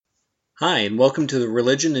Hi, and welcome to the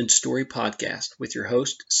Religion and Story podcast with your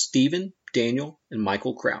host, Stephen, Daniel, and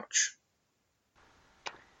Michael Crouch.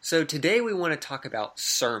 So today we want to talk about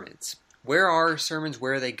sermons. Where are sermons?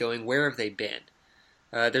 Where are they going? Where have they been?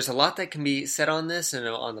 There's a lot that can be said on this and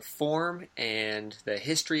on the form and the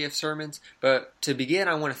history of sermons. But to begin,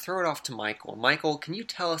 I want to throw it off to Michael. Michael, can you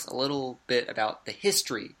tell us a little bit about the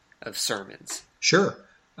history of sermons? Sure.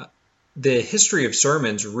 The history of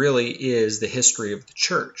sermons really is the history of the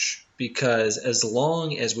church, because as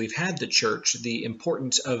long as we've had the church, the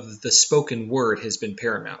importance of the spoken word has been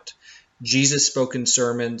paramount. Jesus spoke in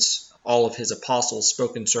sermons, all of his apostles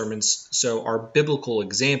spoke in sermons, so our biblical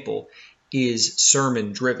example is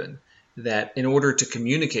sermon driven, that in order to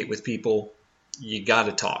communicate with people, you got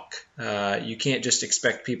to talk. You can't just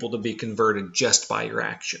expect people to be converted just by your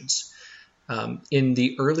actions. In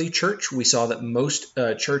the early church, we saw that most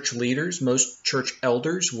church leaders, most church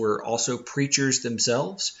elders were also preachers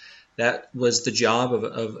themselves. That was the job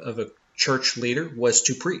of a church leader, was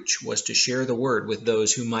to preach, was to share the word with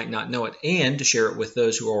those who might not know it, and to share it with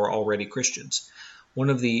those who are already Christians. One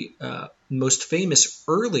of the most famous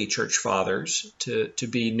early church fathers to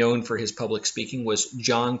be known for his public speaking was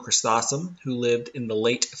John Chrysostom, who lived in the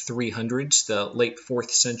late 300s, the late 4th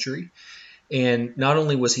century. And not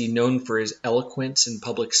only was he known for his eloquence in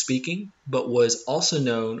public speaking, but was also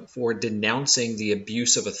known for denouncing the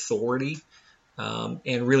abuse of authority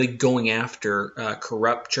and really going after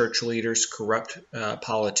corrupt church leaders, corrupt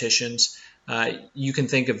politicians. You can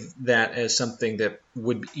think of that as something that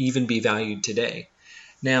would even be valued today.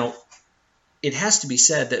 Now, it has to be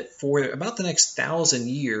said that for about the next 1,000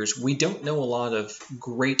 years, we don't know a lot of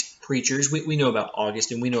great preachers. We know about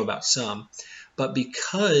Augustine, we know about some. But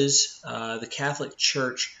because the Catholic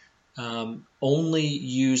Church only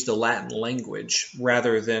used the Latin language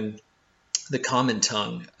rather than the common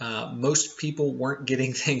tongue, most people weren't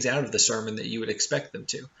getting things out of the sermon that you would expect them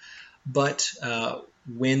to. But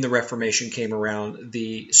when the Reformation came around,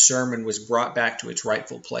 the sermon was brought back to its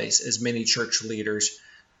rightful place, as many church leaders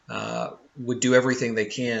would do everything they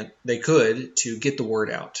could to get the word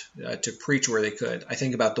out, to preach where they could. I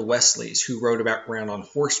think about the Wesleys, who rode around on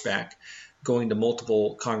horseback, going to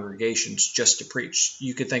multiple congregations just to preach.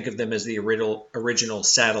 You could think of them as the original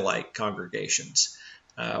satellite congregations,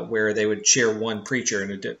 where they would share one preacher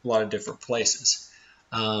in a lot of different places.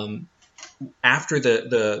 After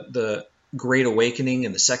the Great Awakening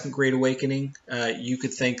and the Second Great Awakening, you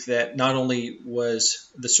could think that not only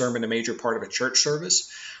was the sermon a major part of a church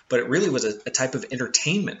service, but it really was a type of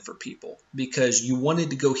entertainment for people, because you wanted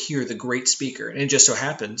to go hear the great speaker. And it just so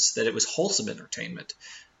happens that it was wholesome entertainment.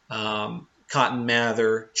 Cotton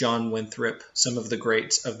Mather, John Winthrop, some of the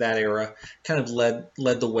greats of that era kind of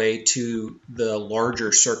led the way to the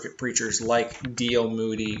larger circuit preachers like D.L.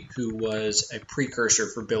 Moody, who was a precursor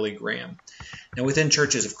for Billy Graham. Now, within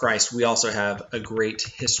Churches of Christ, we also have a great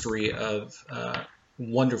history of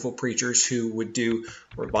wonderful preachers who would do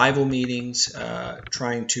revival meetings,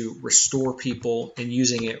 trying to restore people and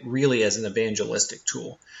using it really as an evangelistic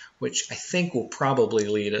tool, which I think will probably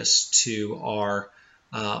lead us to our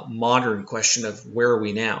modern question of where are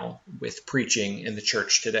we now with preaching in the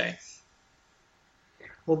church today.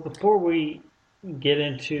 Well, before we get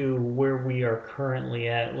into where we are currently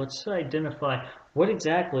at, let's identify what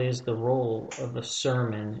exactly is the role of a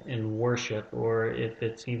sermon in worship, or if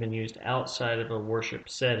it's even used outside of a worship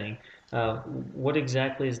setting. What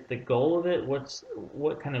exactly is the goal of it?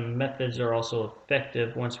 What kind of methods are also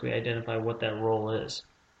effective once we identify what that role is?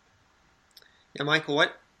 Now, Michael,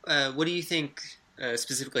 what do you think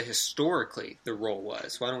specifically historically the role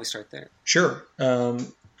was? Why don't we start there? Sure.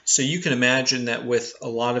 So you can imagine that with a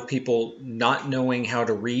lot of people not knowing how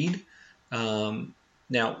to read,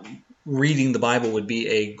 now reading the Bible would be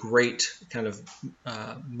a great kind of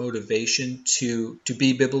motivation to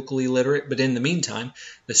be biblically literate. But in the meantime,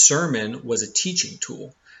 the sermon was a teaching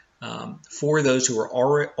tool for those who were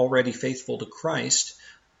already faithful to Christ.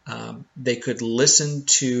 They could listen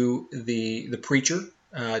to the preacher,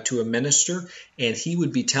 to a minister, and he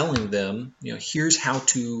would be telling them, here's how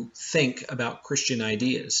to think about Christian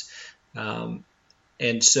ideas.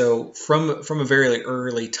 And so from a very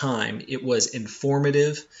early time, it was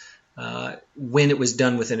informative when it was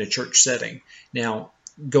done within a church setting. Now,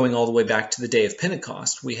 going all the way back to the day of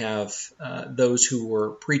Pentecost, we have those who were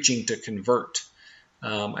preaching to convert.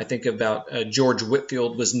 I think about George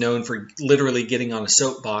Whitefield was known for literally getting on a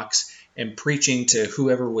soapbox and preaching to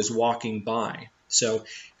whoever was walking by. So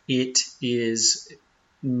it is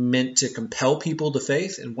meant to compel people to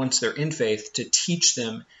faith, and once they're in faith, to teach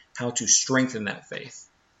them how to strengthen that faith.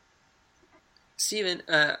 Stephen,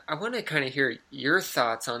 I want to kind of hear your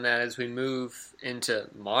thoughts on that as we move into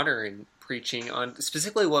modern preaching, on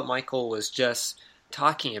specifically what Michael was just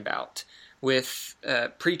talking about, with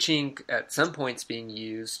preaching at some points being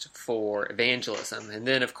used for evangelism. And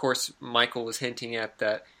then, of course, Michael was hinting at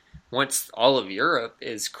that once all of Europe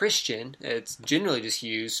is Christian, it's generally just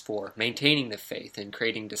used for maintaining the faith and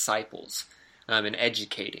creating disciples, and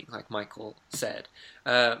educating, like Michael said.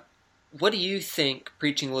 What do you think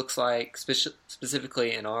preaching looks like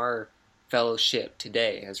specifically in our fellowship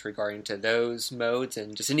today as regarding to those modes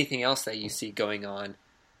and just anything else that you see going on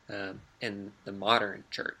in the modern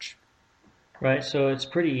church? Right, so it's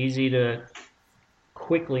pretty easy to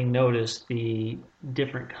quickly notice the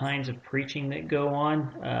different kinds of preaching that go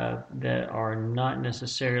on that are not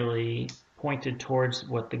necessarily pointed towards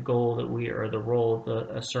what the goal that we, or the role of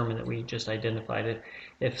a sermon that we just identified.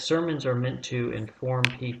 If sermons are meant to inform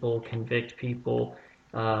people, convict people,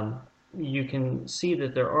 you can see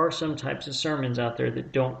that there are some types of sermons out there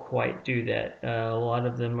that don't quite do that. A lot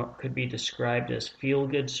of them could be described as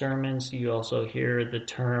feel-good sermons. You also hear the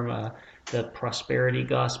term the prosperity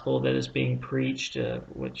gospel that is being preached,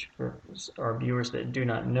 which for our viewers that do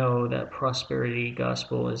not know, that prosperity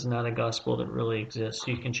gospel is not a gospel that really exists.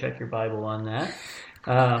 You can check your Bible on that.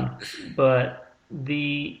 But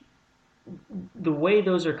the way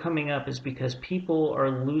those are coming up is because people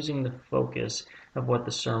are losing the focus of what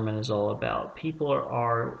the sermon is all about. People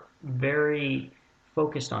are very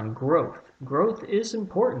focused on growth. Growth is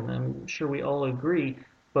important. I'm sure we all agree.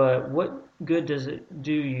 But what good does it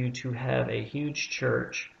do you to have a huge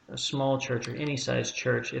church, a small church, or any size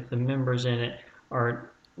church if the members in it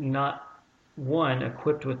are not, one,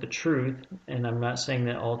 equipped with the truth? And I'm not saying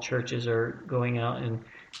that all churches are going out and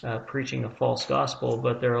preaching a false gospel,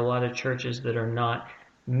 but there are a lot of churches that are not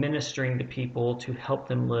ministering to people to help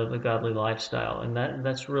them live a godly lifestyle. And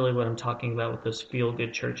that's really what I'm talking about with those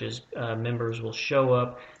feel-good churches. Members will show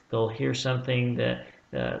up, they'll hear something that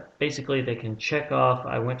basically they can check off,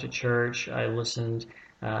 I went to church, I listened,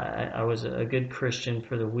 I was a good Christian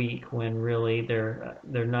for the week, when really they're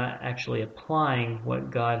not actually applying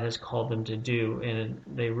what God has called them to do, and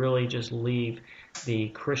they really just leave the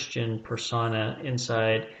Christian persona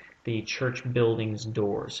inside the church building's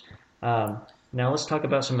doors. Now let's talk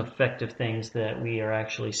about some effective things that we are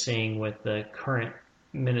actually seeing with the current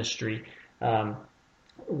ministry.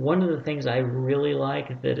 One of the things I really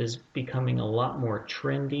like that is becoming a lot more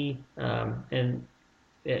trendy, and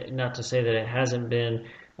not to say that it hasn't been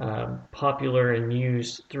popular and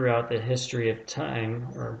used throughout the history of time,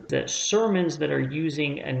 or that sermons that are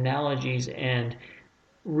using analogies and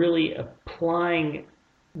really applying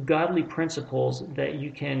godly principles that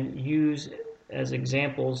you can use as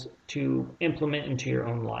examples to implement into your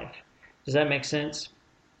own life. Does that make sense?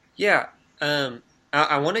 Yeah.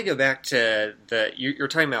 I want to go back to you're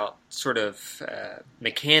talking about sort of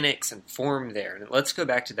mechanics and form there, and let's go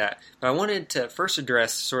back to that. But I wanted to first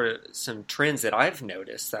address sort of some trends that I've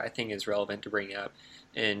noticed that I think is relevant to bring up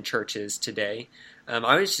in churches today.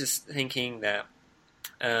 I was just thinking that,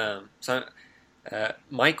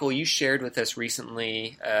 Michael, you shared with us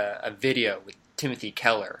recently a video with Timothy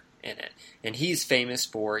Keller in it, and he's famous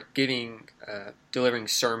for delivering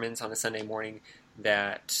sermons on a Sunday morning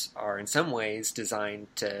that are in some ways designed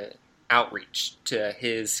to outreach to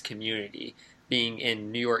his community, being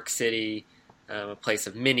in New York City, a place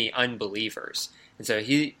of many unbelievers. And so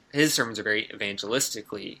his sermons are very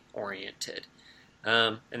evangelistically oriented.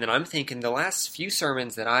 And then I'm thinking the last few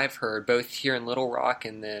sermons that I've heard, both here in Little Rock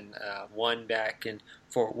and then one back in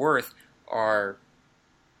Fort Worth, are,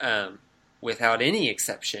 without any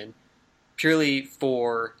exception, purely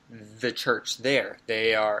for the church there.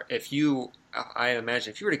 They are, I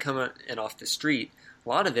imagine if you were to come in off the street, a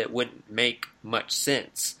lot of it wouldn't make much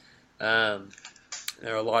sense. There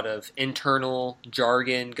are a lot of internal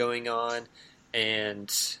jargon going on, and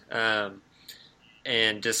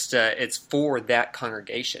just it's for that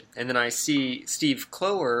congregation. And then I see Steve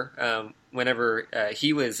Clower, whenever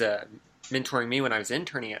he was mentoring me when I was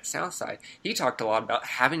interning at Southside, he talked a lot about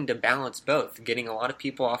having to balance both, getting a lot of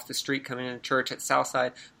people off the street coming into church at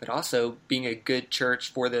Southside, but also being a good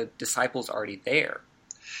church for the disciples already there.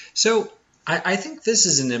 So I think this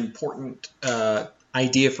is an important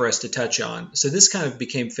idea for us to touch on. So this kind of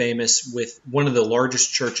became famous with one of the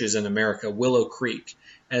largest churches in America, Willow Creek,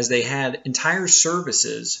 as they had entire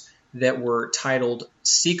services that were titled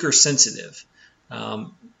seeker sensitive,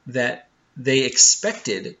 that they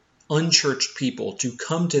expected unchurched people to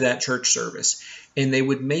come to that church service, and they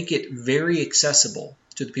would make it very accessible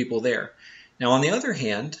to the people there. Now, on the other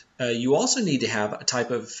hand, you also need to have a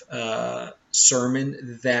type of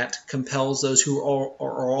sermon that compels those who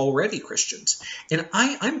are already Christians. And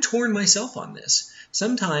I'm torn myself on this.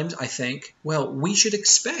 Sometimes I think, well, we should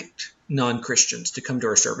expect non-Christians to come to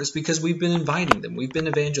our service because we've been inviting them. We've been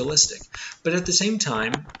evangelistic. But at the same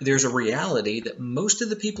time, there's a reality that most of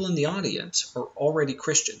the people in the audience are already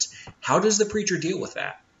Christians. How does the preacher deal with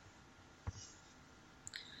that?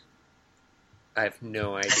 I have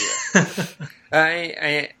no idea.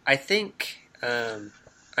 I think,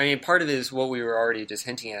 part of it is what we were already just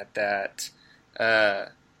hinting at, that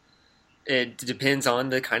it depends on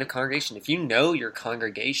the kind of congregation. If you know your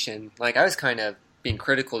congregation, like I was kind of being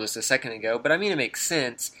critical just a second ago, but I mean, it makes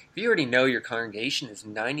sense. If you already know your congregation is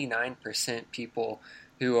 99% people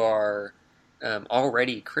who are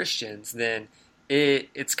already Christians, then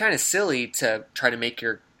it's kind of silly to try to make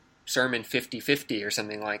your sermon 50-50 or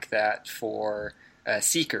something like that for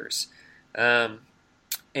seekers.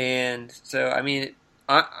 And so, I mean,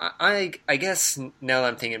 I guess now that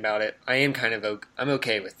I'm thinking about it, I am kind of I'm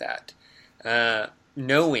okay with that.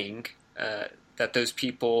 Knowing that those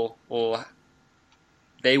people will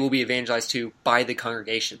be evangelized to by the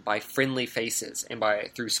congregation, by friendly faces, and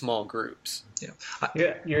through small groups.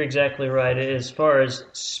 Yeah, you're exactly right. As far as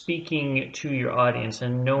speaking to your audience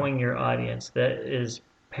and knowing your audience, that is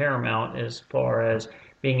paramount as far as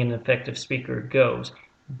being an effective speaker goes.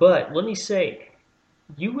 But let me say,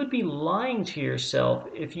 you would be lying to yourself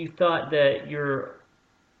if you thought that you're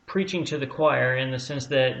preaching to the choir in the sense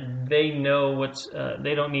that they know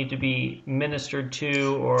they don't need to be ministered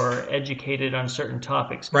to or educated on certain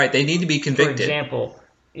topics. Right, they need to be convicted. For example,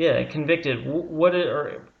 convicted.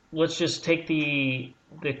 Let's just take the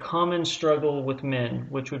common struggle with men,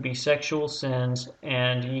 which would be sexual sins,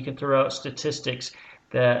 and you can throw out statistics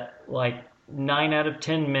that like 9 out of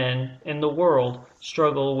 10 men in the world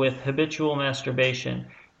struggle with habitual masturbation.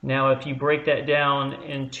 Now, if you break that down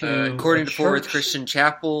into according to Fort Worth Christian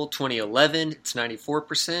Chapel, 2011, it's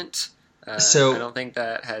 94%. So I don't think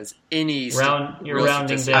that has any. You're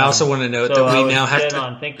rounding down. I also want to note that we now have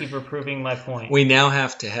to. Thank you for proving my point. We now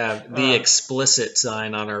have to have the explicit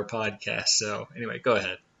sign on our podcast. So anyway, go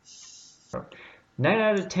ahead. 9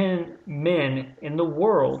 out of 10 men in the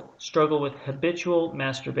world struggle with habitual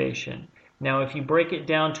masturbation. Now, if you break it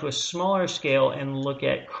down to a smaller scale and look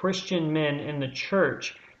at Christian men in the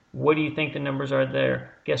church, what do you think the numbers are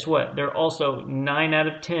there? Guess what? There are also 9 out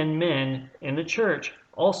of 10 men in the church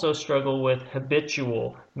also struggle with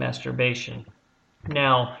habitual masturbation.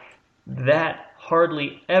 Now, that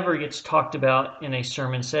hardly ever gets talked about in a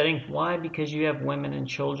sermon setting. Why? Because you have women and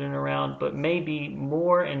children around, but maybe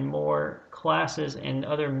more and more classes and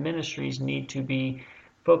other ministries need to be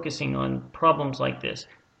focusing on problems like this.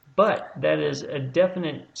 But that is a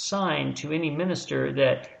definite sign to any minister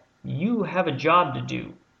that you have a job to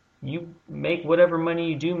do. You make whatever money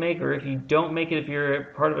you do make, or if you don't make it, if you're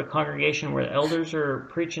part of a congregation where elders are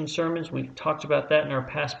preaching sermons, we've talked about that in our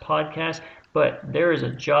past podcasts, but there is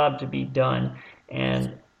a job to be done,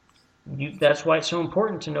 and that's why it's so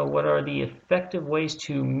important to know what are the effective ways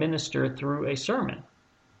to minister through a sermon.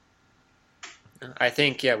 I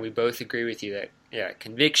think, we both agree with you that,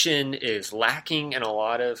 conviction is lacking in a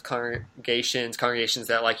lot of congregations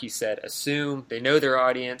that, like you said, assume they know their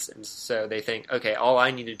audience, and so they think, okay, all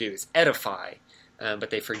I need to do is edify, but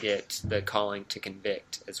they forget the calling to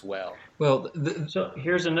convict as well. Well, so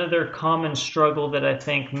here's another common struggle that I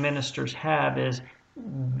think ministers have is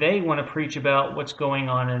they want to preach about what's going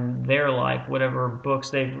on in their life, whatever books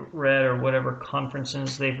they've read or whatever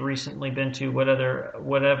conferences they've recently been to,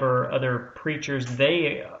 whatever other preachers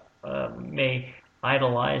they may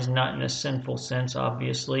idolize, not in a sinful sense,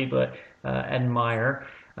 obviously, but admire.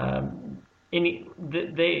 It's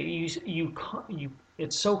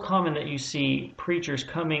so common that you see preachers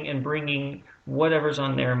coming and bringing whatever's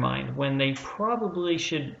on their mind when they probably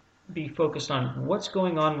should be focused on what's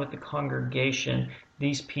going on with the congregation,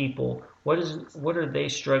 these people, what are they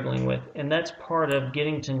struggling with? And that's part of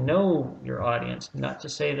getting to know your audience. Not to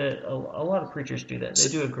say that a lot of preachers do that. They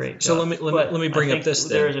do a great job. So let me bring up this.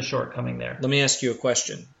 There is a shortcoming there. Let me ask you a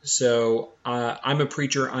question. So I'm a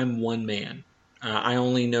preacher. I'm one man. I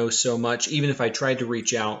only know so much. Even if I tried to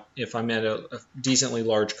reach out, if I'm at a decently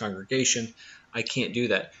large congregation, I can't do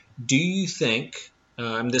that. Do you think,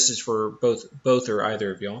 this is for both or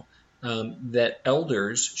either of y'all, that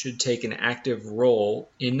elders should take an active role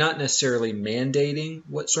in not necessarily mandating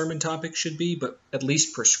what sermon topics should be, but at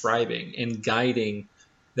least prescribing and guiding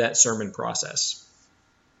that sermon process?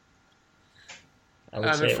 I'm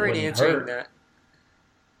afraid answering that.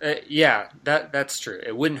 That's true.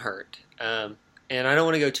 It wouldn't hurt. And I don't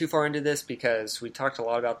want to go too far into this because we talked a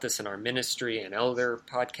lot about this in our ministry and elder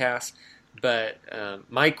podcast. But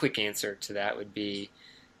my quick answer to that would be,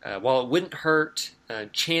 while it wouldn't hurt,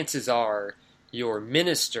 chances are your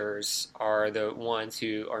ministers are the ones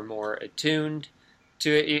who are more attuned to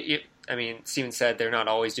it. I mean, Stephen said they're not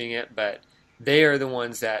always doing it, but they are the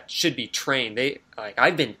ones that should be trained.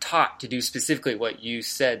 I've been taught to do specifically what you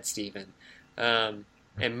said, Stephen, and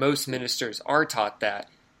most ministers are taught that.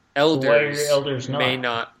 Why are your elders may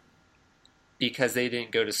not? not, because they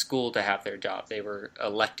didn't go to school to have their job. They were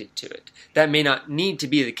elected to it. That may not need to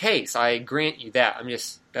be the case. I grant you that.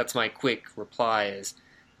 That's my quick reply is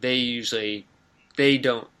they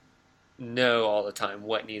don't know all the time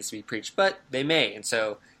what needs to be preached, but they may. And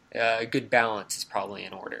so a good balance is probably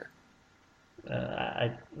in order.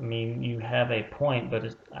 I mean, you have a point,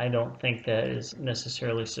 but I don't think that is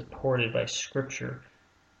necessarily supported by Scripture.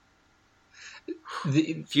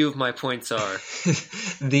 Few of my points are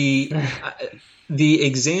the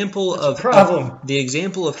example the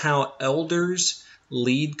example of how elders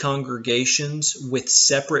lead congregations with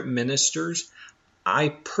separate ministers, I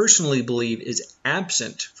personally believe is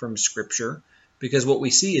absent from Scripture, because what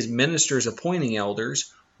we see is ministers appointing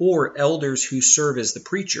elders or elders who serve as the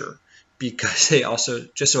preacher, because they also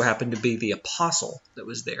just so happen to be the apostle that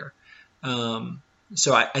was there.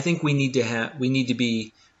 So I think we need to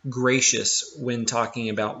be gracious when talking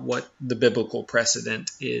about what the biblical precedent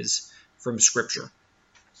is from Scripture.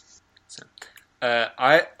 So,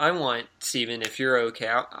 I want, Stephen, if you're okay,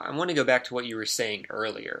 I want to go back to what you were saying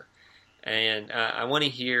earlier, and I want to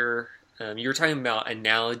hear. You were talking about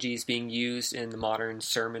analogies being used in the modern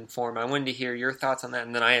sermon form. I wanted to hear your thoughts on that,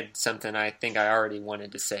 and then I had something I think I already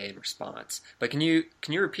wanted to say in response. But can you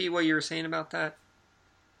repeat what you were saying about that?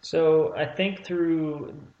 So I think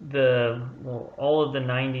through all of the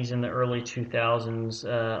 90s and the early 2000s,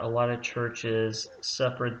 a lot of churches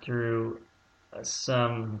suffered through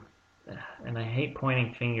some, and I hate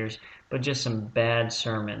pointing fingers, but just some bad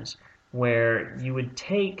sermons where you would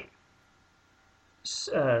take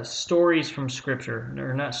stories from Scripture,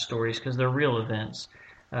 or not stories because they're real events.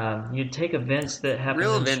 You'd take events that happen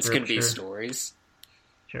real in events Scripture. Can be stories.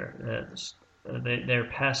 Sure. They're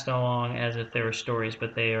passed along as if they were stories,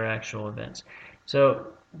 but they are actual events.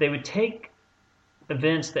 So they would take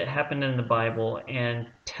events that happened in the Bible and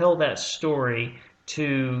tell that story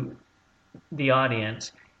to the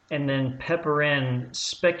audience, and then pepper in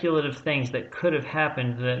speculative things that could have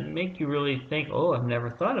happened that make you really think, oh, I've never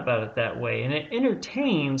thought about it that way. And it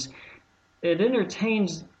entertains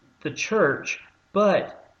the church,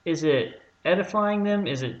 but is it edifying them?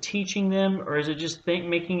 Is it teaching them? Or is it just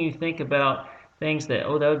making you think about things that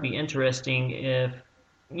would be interesting if,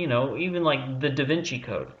 even like the Da Vinci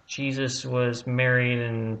Code. Jesus was married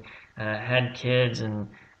and had kids, and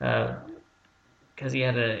because he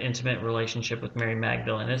had an intimate relationship with Mary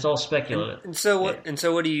Magdalene. It's all speculative. And so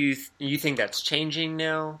what do you think that's changing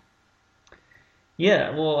now?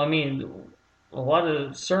 Yeah, well, I mean, a lot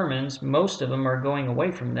of sermons, most of them are going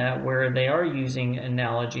away from that, where they are using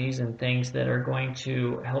analogies and things that are going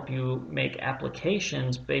to help you make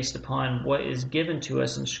applications based upon what is given to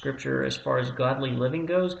us in Scripture as far as godly living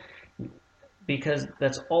goes, because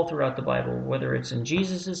that's all throughout the Bible, whether it's in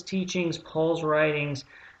Jesus' teachings, Paul's writings,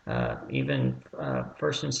 even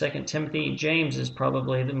 1st and 2nd Timothy. James is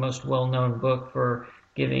probably the most well-known book for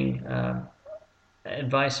giving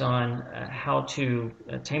advice on how to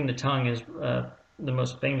tame the tongue, is the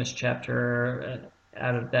most famous chapter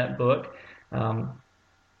out of that book.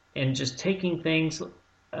 And just taking things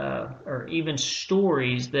or even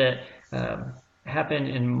stories that happen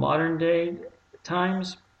in modern day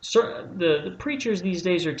times. The preachers these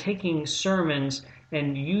days are taking sermons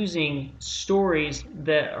and using stories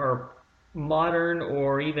that are modern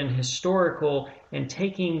or even historical, and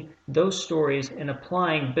taking those stories and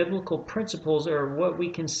applying biblical principles, or what we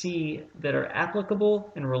can see that are applicable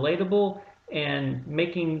and relatable, and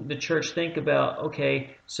making the church think about,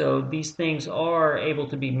 okay, so these things are able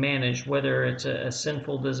to be managed, whether it's a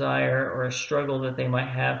sinful desire or a struggle that they might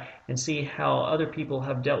have, and see how other people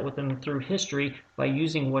have dealt with them through history by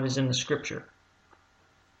using what is in the Scripture.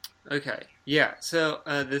 Okay, yeah, so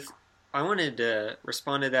I wanted to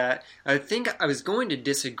respond to that. I think I was going to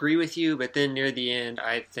disagree with you, but then near the end,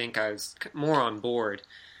 I think I was more on board.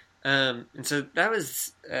 And so that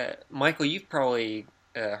was, Michael, you've probably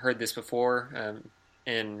heard this before,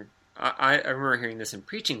 and I remember hearing this in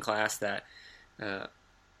preaching class, that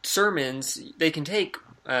sermons, they can take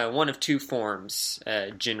one of two forms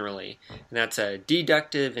generally, and that's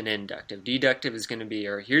deductive and inductive. Deductive is going to be,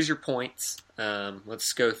 here's your points,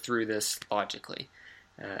 let's go through this logically.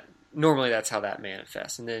 normally that's how that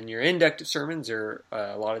manifests. And then your inductive sermons are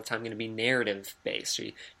a lot of the time going to be narrative based. So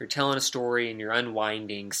you're telling a story and you're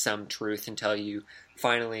unwinding some truth until you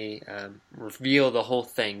finally reveal the whole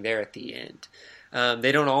thing there at the end.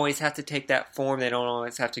 They don't always have to take that form. They don't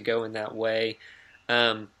always have to go in that way.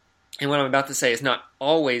 And what I'm about to say is not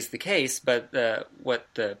always the case, but what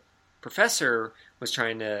the professor was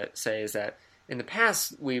trying to say is that in the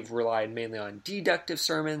past, we've relied mainly on deductive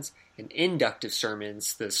sermons, and inductive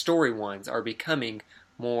sermons, the story ones, are becoming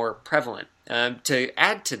more prevalent. To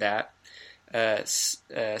add to that,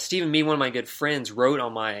 Stephen Mee, one of my good friends, wrote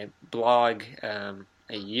on my blog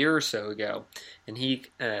a year or so ago, and he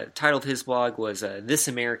titled his blog was This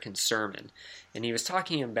American Sermon, and he was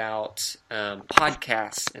talking about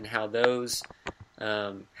podcasts and how those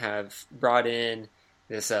have brought in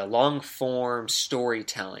this long-form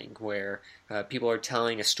storytelling where people are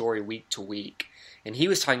telling a story week to week. And he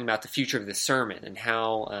was talking about the future of the sermon and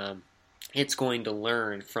how it's going to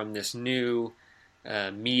learn from this new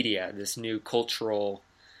media, this new cultural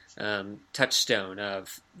touchstone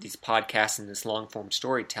of these podcasts and this long-form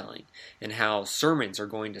storytelling, and how sermons are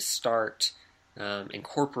going to start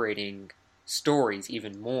incorporating stories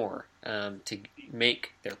even more to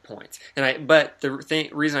make their points. But the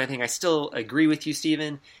reason I think I still agree with you,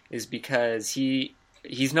 Stephen, is because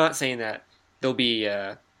he's not saying that there'll be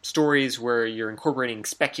stories where you're incorporating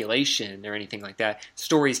speculation or anything like that.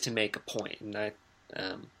 Stories to make a point, and I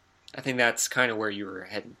think that's kind of where you were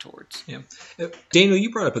heading towards. Yeah, Daniel,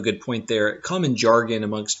 you brought up a good point there. Common jargon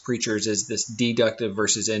amongst preachers is this deductive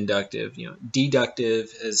versus inductive.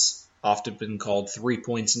 Deductive is often been called 3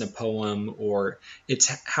 points in a poem, or it's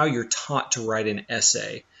how you're taught to write an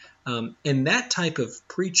essay. And that type of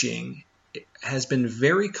preaching has been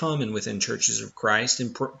very common within churches of Christ,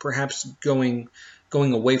 and perhaps going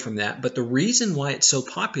away from that. But the reason why it's so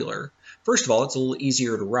popular, first of all, it's a little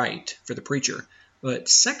easier to write for the preacher. But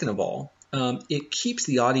second of all, it keeps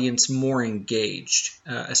the audience more engaged,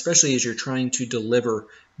 especially as you're trying to deliver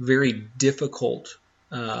very difficult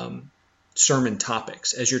sermon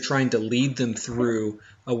topics, as you're trying to lead them through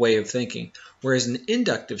a way of thinking. Whereas an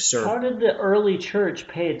inductive sermon... How did the early church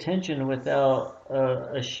pay attention without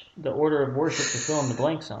the order of worship to fill in the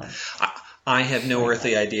blanks on? I have no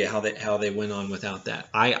earthly idea how they went on without that.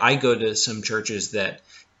 I go to some churches that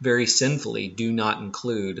very sinfully do not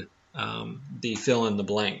include the fill in the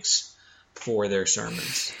blanks for their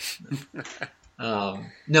sermons. No,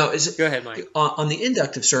 go ahead, Mike. On the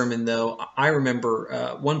inductive sermon, though, I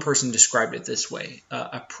remember one person described it this way: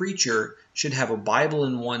 a preacher should have a Bible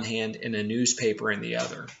in one hand and a newspaper in the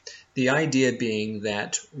other. The idea being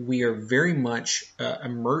that we are very much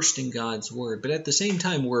immersed in God's Word, but at the same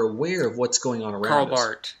time, we're aware of what's going on around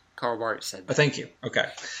us. Karl Barth said that. Oh, thank you. Okay.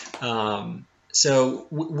 So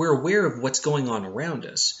we're aware of what's going on around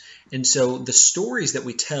us. And so the stories that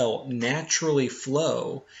we tell naturally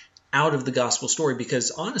flow out of the gospel story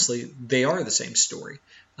because, honestly, they are the same story.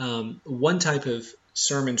 One type of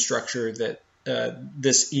sermon structure that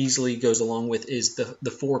this easily goes along with is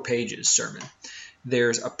the 4 pages sermon.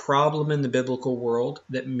 There's a problem in the biblical world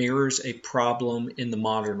that mirrors a problem in the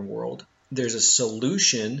modern world. There's a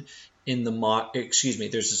solution in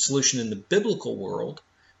there's a solution in the biblical world,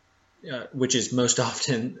 which is most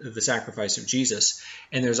often the sacrifice of Jesus.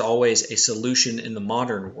 And there's always a solution in the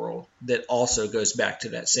modern world that also goes back to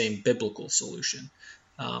that same biblical solution.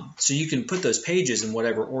 So you can put those pages in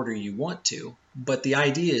whatever order you want to, but the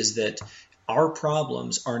idea is that our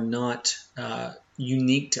problems are not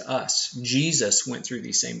unique to us. Jesus went through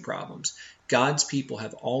these same problems. God's people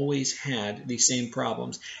have always had these same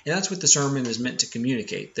problems. And that's what the sermon is meant to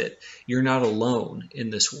communicate, that you're not alone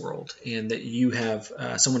in this world and that you have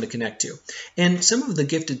someone to connect to. And some of the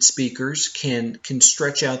gifted speakers can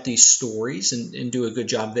stretch out these stories and do a good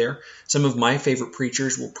job there. Some of my favorite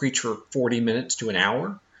preachers will preach for 40 minutes to an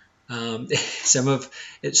hour. Some of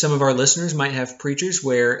our listeners might have preachers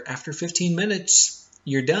where after 15 minutes,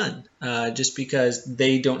 you're done, just because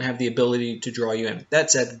they don't have the ability to draw you in. That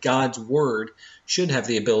said, God's Word should have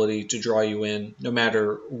the ability to draw you in no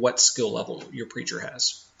matter what skill level your preacher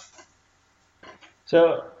has.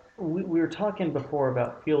 So we were talking before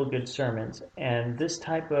about feel-good sermons, and this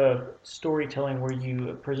type of storytelling where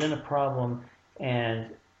you present a problem and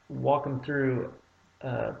walk them through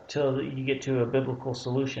till you get to a biblical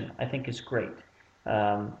solution, I think is great.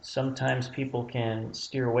 Sometimes people can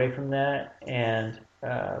steer away from that and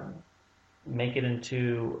make it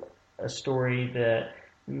into a story that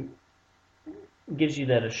gives you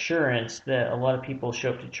that assurance that a lot of people show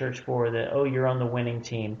up to church for, that, oh, you're on the winning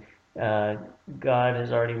team. God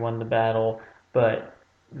has already won the battle, but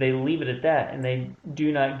they leave it at that, and they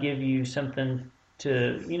do not give you something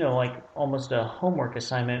to, like almost a homework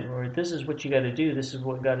assignment, where this is what you got to do, this is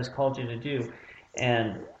what God has called you to do.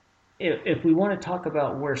 And if we want to talk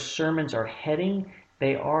about where sermons are heading,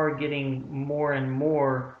 they are getting more and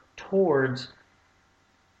more towards,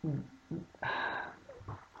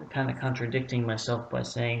 kind of contradicting myself by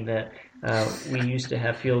saying that we used to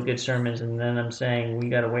have feel-good sermons, and then I'm saying we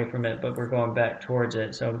got away from it, but we're going back towards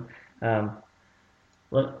it. So,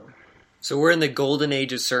 so we're in the golden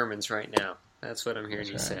age of sermons right now. That's what I'm hearing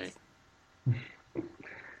you say.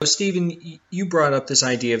 Stephen, you brought up this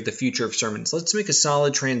idea of the future of sermons. Let's make a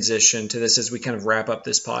solid transition to this as we kind of wrap up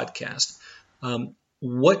this podcast.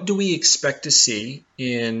 What do we expect to see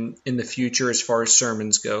in the future as far as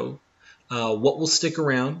sermons go? What will stick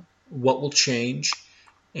around? What will change?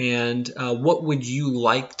 And what would you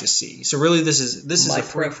like to see? So really, this is a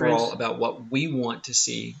free-for-all about what we want to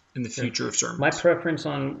see in the future of sermons. My preference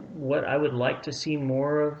on what I would like to see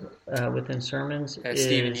more of within sermons is,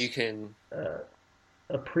 Stephen, you can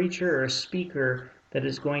a preacher or a speaker that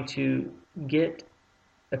is going to get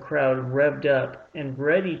a crowd revved up and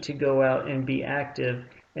ready to go out and be active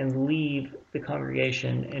and leave the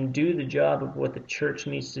congregation and do the job of what the church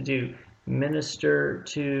needs to do. Minister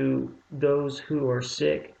to those who are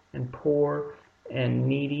sick and poor and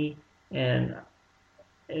needy, and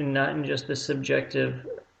not in just the subjective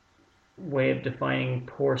way of defining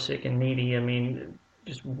poor, sick, and needy. I mean,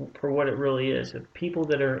 just for what it really is. Of people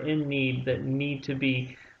that are in need, that need to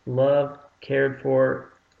be loved, cared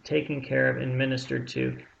for, taken care of, and ministered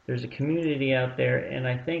to. There's a community out there, and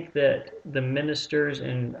I think that the ministers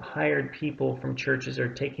and hired people from churches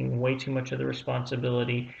are taking way too much of the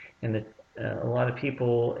responsibility, and that a lot of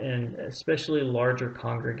people, and especially larger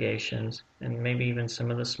congregations, and maybe even some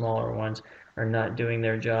of the smaller ones, are not doing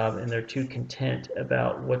their job, and they're too content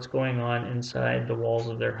about what's going on inside the walls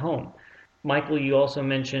of their home. Michael, you also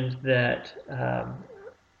mentioned that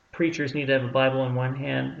preachers need to have a Bible in one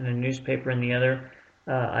hand and a newspaper in the other.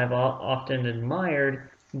 I've often admired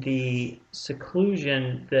the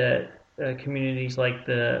seclusion that communities like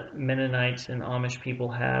the Mennonites and Amish people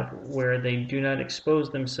have, where they do not expose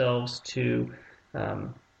themselves to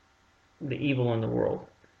the evil in the world.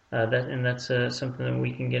 That's something that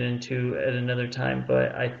we can get into at another time.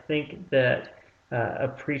 But I think that a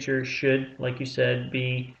preacher should, like you said,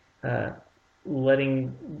 be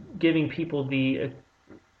giving people the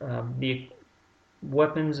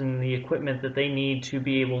weapons and the equipment that they need to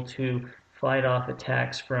be able to fight off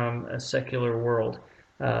attacks from a secular world,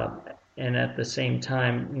 and at the same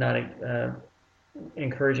time not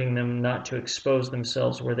encouraging them not to expose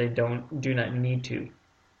themselves where they do not need to.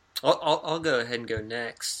 I'll go ahead and go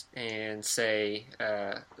next and say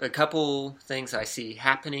a couple things I see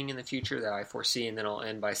happening in the future that I foresee, and then I'll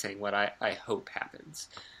end by saying what I hope happens.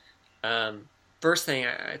 First thing,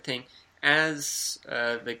 I think, as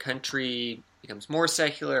the country becomes more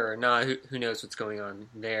secular or not, who knows what's going on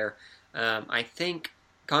there, I think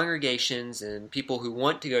congregations and people who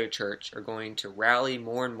want to go to church are going to rally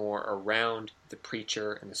more and more around the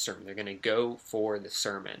preacher and the sermon. They're going to go for the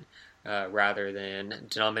sermon rather than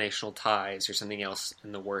denominational ties or something else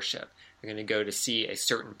in the worship. They're going to go to see a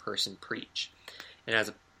certain person preach. And as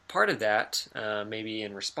a part of that, maybe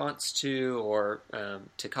in response to or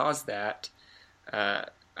to cause that,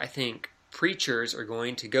 I think preachers are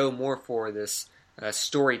going to go more for this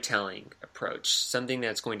storytelling approach, something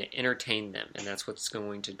that's going to entertain them, and that's what's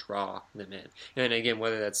going to draw them in. And again,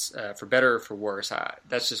 whether that's for better or for worse,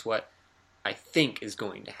 that's just what I think is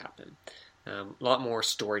going to happen. A lot more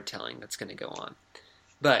storytelling that's going to go on.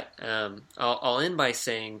 But I'll end by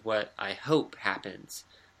saying what I hope happens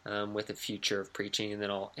with the future of preaching, and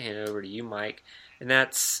then I'll hand it over to you, Mike. And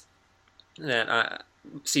that's that,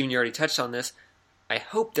 Stephen, you already touched on this. I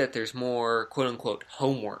hope that there's more quote-unquote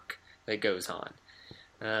homework that goes on.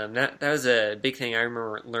 That was a big thing I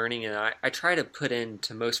remember learning, and I try to put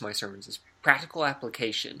into most of my sermons is practical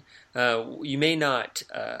application. You may not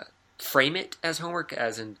frame it as homework,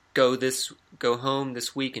 as in go home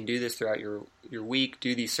this week and do this throughout your week,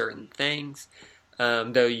 do these certain things,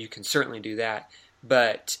 though you can certainly do that.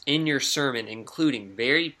 But in your sermon, including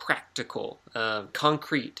very practical,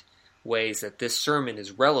 concrete ways that this sermon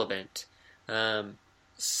is relevant,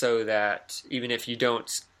 so that even if you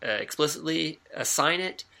don't explicitly assign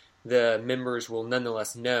it, the members will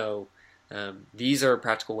nonetheless know these are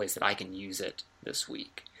practical ways that I can use it this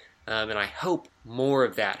week. And I hope more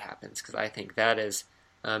of that happens, because I think that is,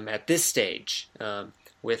 at this stage,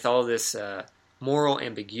 with all this moral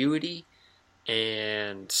ambiguity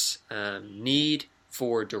and need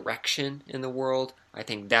for direction in the world, I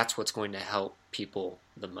think that's what's going to help people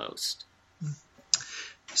the most.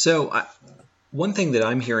 So One thing that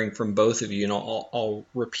I'm hearing from both of you, and I'll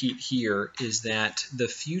repeat here, is that the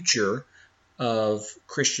future of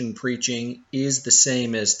Christian preaching is the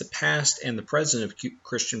same as the past and the present of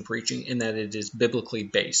Christian preaching, in that it is biblically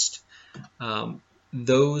based.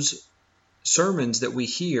 Those sermons that we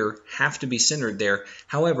hear have to be centered there.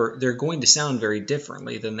 However, they're going to sound very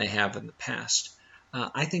differently than they have in the past.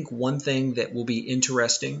 I think one thing that will be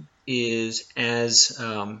interesting is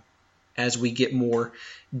as we get more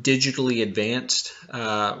digitally advanced,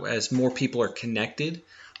 as more people are connected,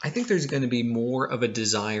 I think there's going to be more of a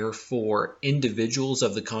desire for individuals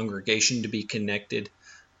of the congregation to be connected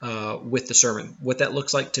with the sermon. What that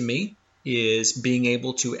looks like to me is being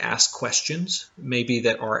able to ask questions, maybe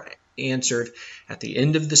that are answered at the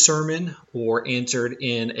end of the sermon, or answered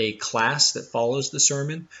in a class that follows the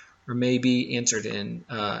sermon, or maybe answered in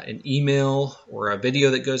an email or a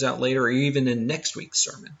video that goes out later, or even in next week's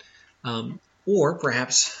sermon. Or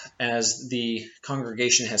perhaps as the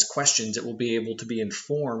congregation has questions, it will be able to be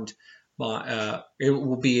informed by, it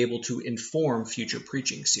will be able to inform future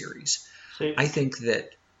preaching series. So, I think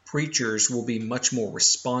that preachers will be much more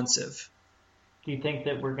responsive. do you think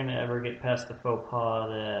that we're going to ever get past the faux pas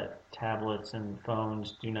that tablets and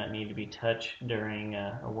phones do not need to be touched during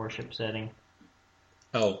a worship setting?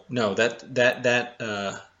 Oh no,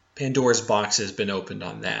 that Pandora's box has been opened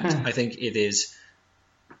on that. I think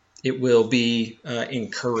it will be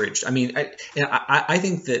encouraged. I mean, I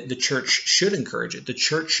think that the church should encourage it. The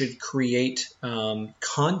church should create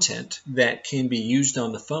content that can be used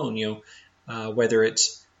on the phone. Whether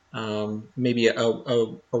it's maybe a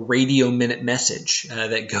radio minute message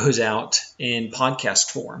that goes out in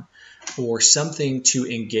podcast form, or something to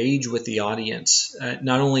engage with the audience,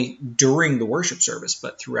 not only during the worship service,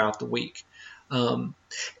 but throughout the week.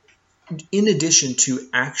 In addition to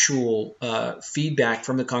actual feedback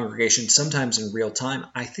from the congregation, sometimes in real time,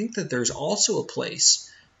 I think that there's also a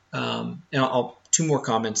place, and two more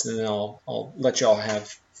comments, and then I'll let y'all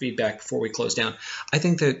have feedback before we close down. I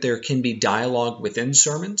think that there can be dialogue within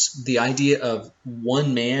sermons. The idea of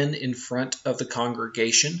one man in front of the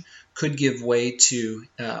congregation could give way to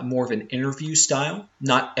more of an interview style,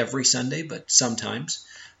 not every Sunday, but sometimes.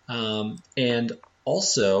 And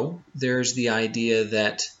also, there's the idea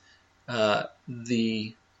that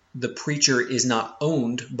the preacher is not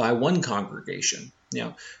owned by one congregation.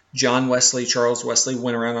 John Wesley, Charles Wesley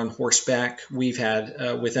went around on horseback. We've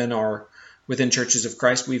had within Churches of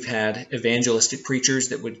Christ, we've had evangelistic preachers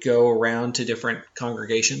that would go around to different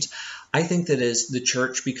congregations. I think that as the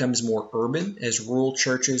church becomes more urban, as rural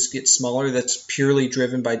churches get smaller, that's purely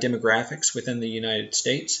driven by demographics within the United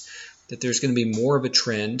States, that there's going to be more of a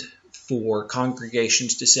trend for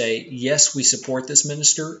congregations to say, yes, we support this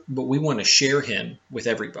minister, but we want to share him with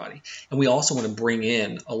everybody. And we also want to bring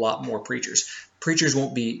in a lot more preachers. Preachers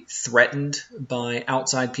won't be threatened by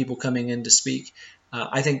outside people coming in to speak.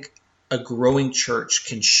 I think a growing church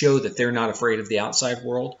can show that they're not afraid of the outside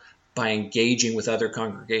world by engaging with other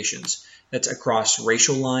congregations. That's across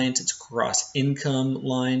racial lines. It's across income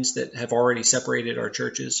lines that have already separated our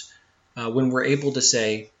churches. When we're able to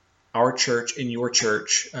say, our church and your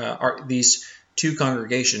church, these two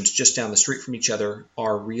congregations just down the street from each other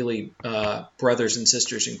are really brothers and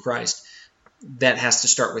sisters in Christ, that has to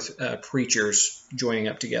start with preachers joining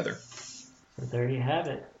up together. So there you have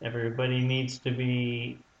it. Everybody needs to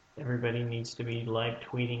be live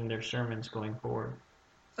tweeting their sermons going forward.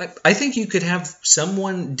 I think you could have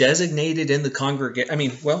someone designated in the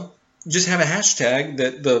congregation. Just have a hashtag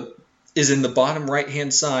that is in the bottom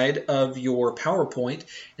right-hand side of your PowerPoint.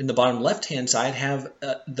 In the bottom left-hand side, have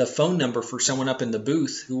the phone number for someone up in the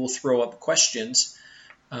booth who will throw up questions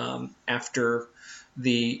after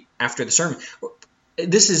the sermon.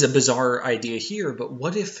 This is a bizarre idea here, but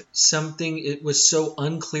what if it was so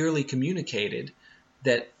unclearly communicated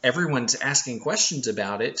that everyone's asking questions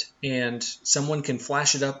about it, and someone can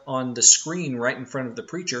flash it up on the screen right in front of the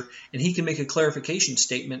preacher, and he can make a clarification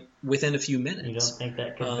statement within a few minutes? You don't think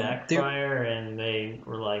that could backfire, and they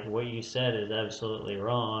were like, what you said is absolutely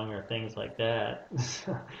wrong, or things like that?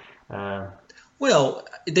 Well,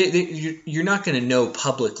 you're not going to know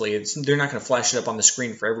publicly. They're not going to flash it up on the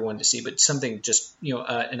screen for everyone to see, but something just,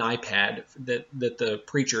 an iPad that the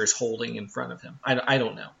preacher is holding in front of him. I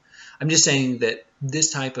don't know. I'm just saying that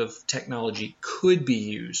this type of technology could be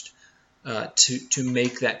used to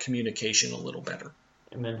make that communication a little better.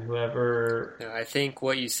 And then whoever... I think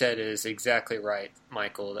what you said is exactly right,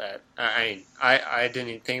 Michael. That I didn't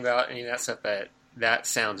even think about any of that stuff, but that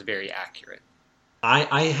sounds very accurate.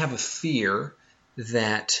 I have a fear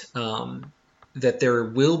that that there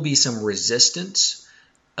will be some resistance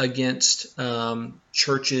against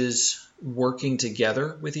churches working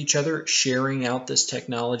together with each other, sharing out this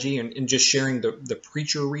technology and just sharing the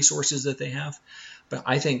preacher resources that they have. But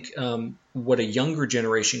I think what a younger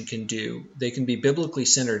generation can do, they can be biblically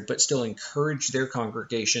centered, but still encourage their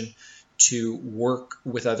congregation to work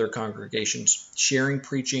with other congregations, sharing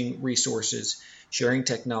preaching resources, sharing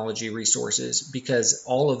technology resources, because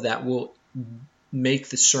all of that will make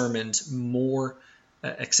the sermons more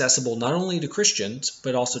accessible not only to Christians,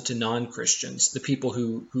 but also to non-Christians, the people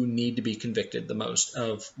who need to be convicted the most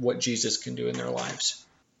of what Jesus can do in their lives.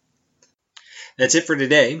 That's it for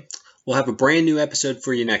today. We'll have a brand new episode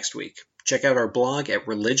for you next week. Check out our blog at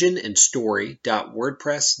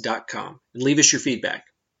religionandstory.wordpress.com and leave us your feedback.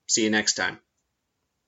 See you next time.